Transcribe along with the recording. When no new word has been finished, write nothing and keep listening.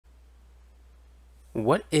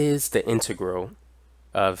What is the integral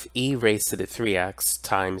of e raised to the 3x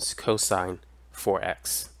times cosine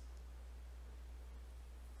 4x?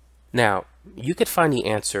 Now, you could find the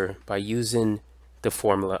answer by using the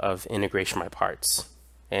formula of integration by parts.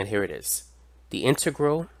 And here it is. The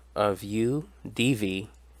integral of u dv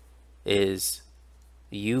is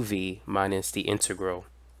uv minus the integral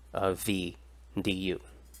of v du.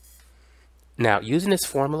 Now, using this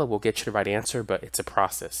formula will get you the right answer, but it's a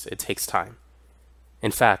process. It takes time.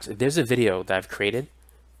 In fact, there's a video that I've created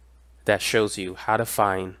that shows you how to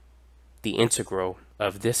find the integral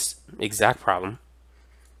of this exact problem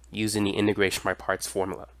using the integration by parts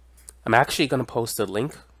formula. I'm actually going to post a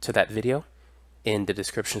link to that video in the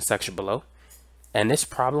description section below. And this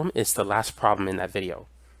problem is the last problem in that video.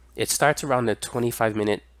 It starts around the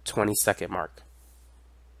 25-minute, 20-second mark.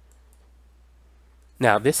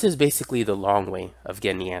 Now, this is basically the long way of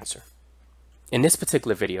getting the answer. In this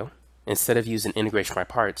particular video, instead of using integration by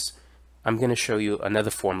parts, I'm going to show you another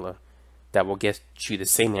formula that will get you the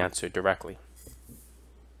same answer directly.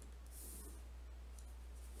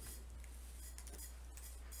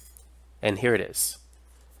 And here it is.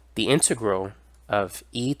 The integral of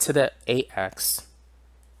e to the ax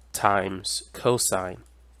times cosine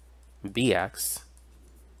bx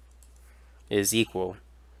is equal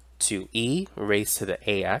to e raised to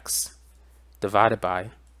the ax divided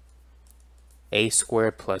by a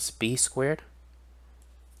squared plus b squared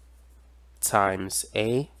times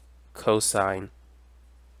a cosine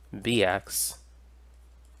bx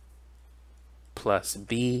plus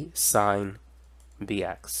b sine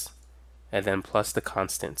bx, and then plus the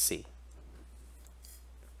constant c.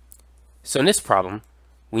 So in this problem,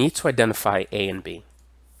 we need to identify a and b.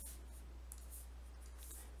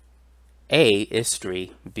 A is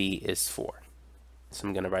 3, b is 4. So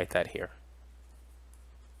I'm going to write that here.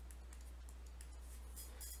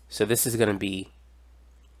 So this is going to be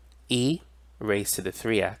e raised to the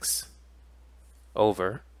 3x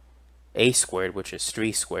over a squared, which is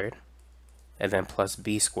 3 squared, and then plus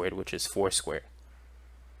b squared, which is 4 squared.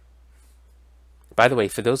 By the way,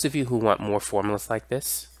 for those of you who want more formulas like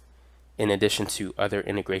this, in addition to other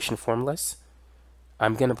integration formulas,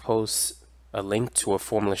 I'm going to post a link to a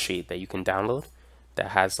formula sheet that you can download that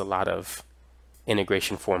has a lot of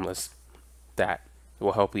integration formulas that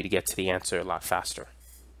will help you to get to the answer a lot faster.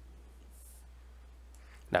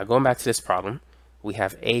 Now, going back to this problem, we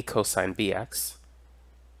have a cosine bx.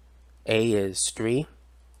 A is 3,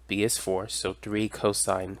 b is 4, so 3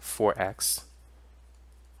 cosine 4x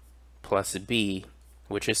plus b,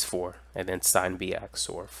 which is 4, and then sine bx,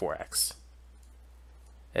 or 4x.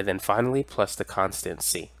 And then finally, plus the constant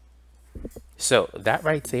c. So that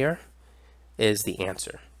right there is the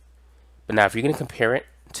answer. But now if you're going to compare it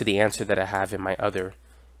to the answer that I have in my other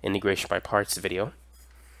integration by parts video,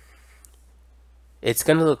 it's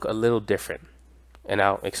going to look a little different, and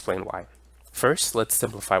I'll explain why. First, let's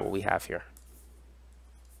simplify what we have here.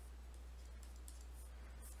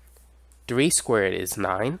 3 squared is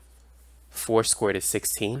 9. 4 squared is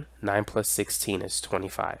 16. 9 plus 16 is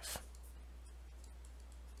 25.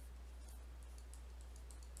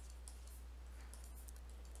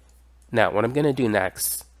 Now, what I'm going to do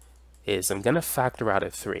next is I'm going to factor out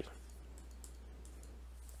a 3.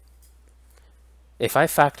 If I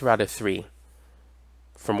factor out a 3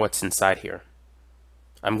 from what's inside here,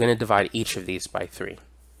 I'm going to divide each of these by 3.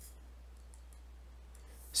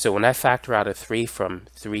 So when I factor out a 3 from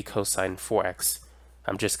 3 cosine 4x,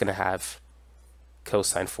 I'm just going to have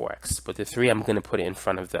cosine 4x. But the 3, I'm going to put it in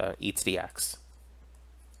front of the e to the x.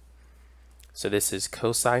 So this is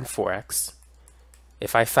cosine 4x.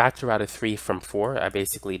 If I factor out a 3 from 4, I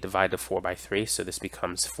basically divide the 4 by 3, so this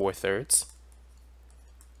becomes 4/3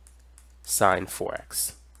 sine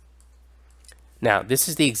 4x. Now, this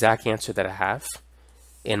is the exact answer that I have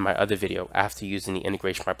in my other video after using the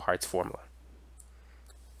integration by parts formula.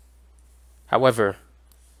 However,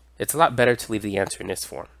 it's a lot better to leave the answer in this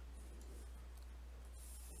form.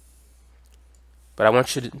 But I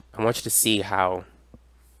want you to see how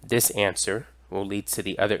this answer will lead to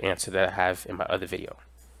the other answer that I have in my other video,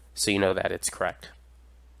 so you know that it's correct.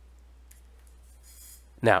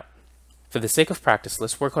 Now, for the sake of practice,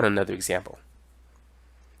 let's work on another example.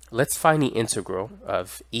 Let's find the integral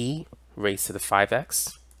of e raised to the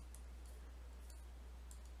 5x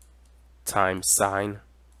times sine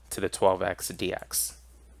to the 12x dx.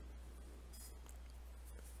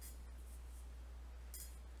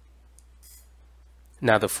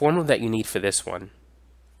 Now, the formula that you need for this one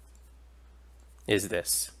is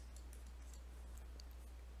this.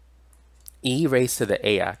 E raised to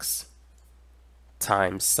the ax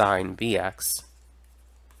times sine bx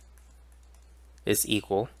is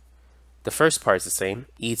equal The first part is the same,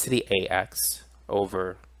 e to the ax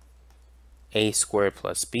over a squared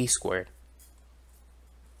plus b squared,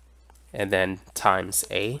 and then times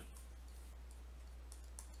a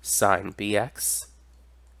sine bx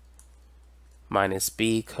minus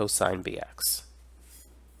b cosine bx.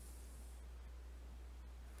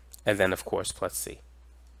 And then, of course, plus c.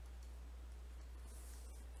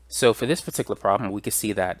 So for this particular problem, we can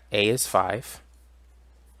see that a is 5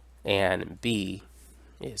 and b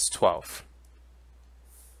is 12.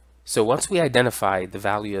 So once we identify the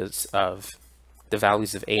values of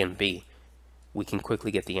a and b, we can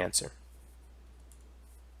quickly get the answer.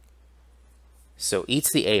 So e to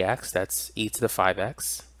the ax, that's e to the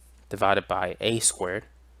 5x, divided by a squared.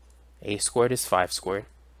 A squared is 5 squared.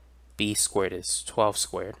 B squared is 12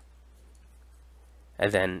 squared.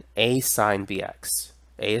 And then a sine bx.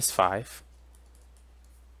 A is 5.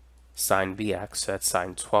 Sine bx, so that's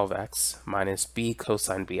sine 12x, minus b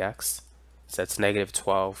cosine bx, so that's negative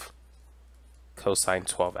 12 cosine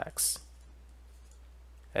 12x.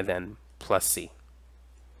 And then plus c,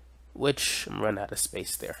 which I'm running out of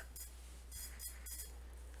space there.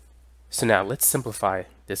 So now let's simplify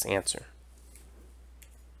this answer.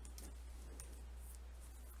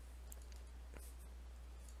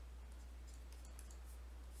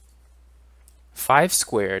 Five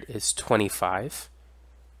squared is 25.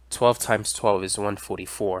 12 times 12 is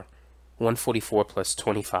 144. 144 plus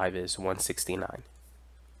 25 is 169.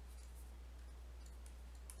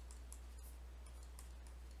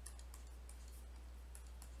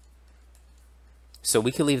 So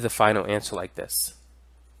we can leave the final answer like this.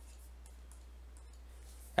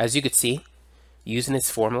 As you can see, using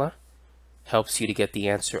this formula helps you to get the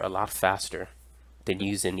answer a lot faster than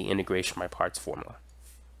using the integration by parts formula.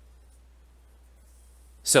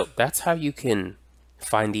 So that's how you can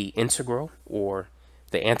find the integral or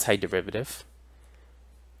the antiderivative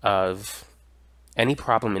of any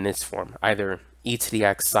problem in this form, either e to the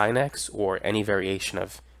x sine x or any variation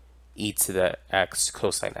of e to the x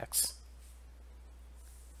cosine x.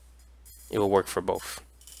 It will work for both.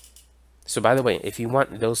 So by the way, if you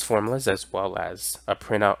want those formulas as well as a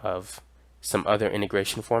printout of some other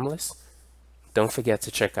integration formulas, don't forget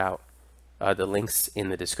to check out the links in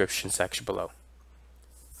the description section below.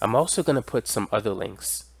 I'm also going to put some other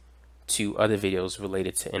links to other videos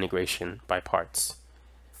related to integration by parts,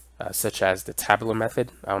 such as the tabular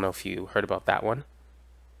method. I don't know if you heard about that one,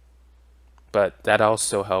 but that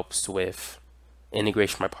also helps with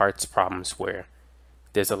integration by parts problems where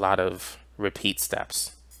there's a lot of repeat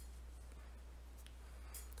steps.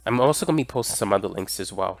 I'm also going to be posting some other links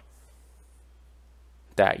as well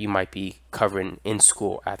that you might be covering in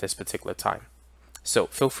school at this particular time. So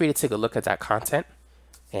feel free to take a look at that content.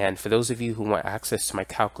 And for those of you who want access to my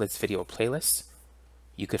calculus video playlist,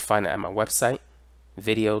 you could find it at my website,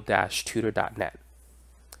 video-tutor.net.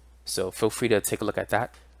 So feel free to take a look at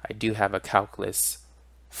that. I do have a calculus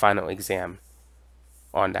final exam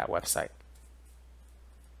on that website.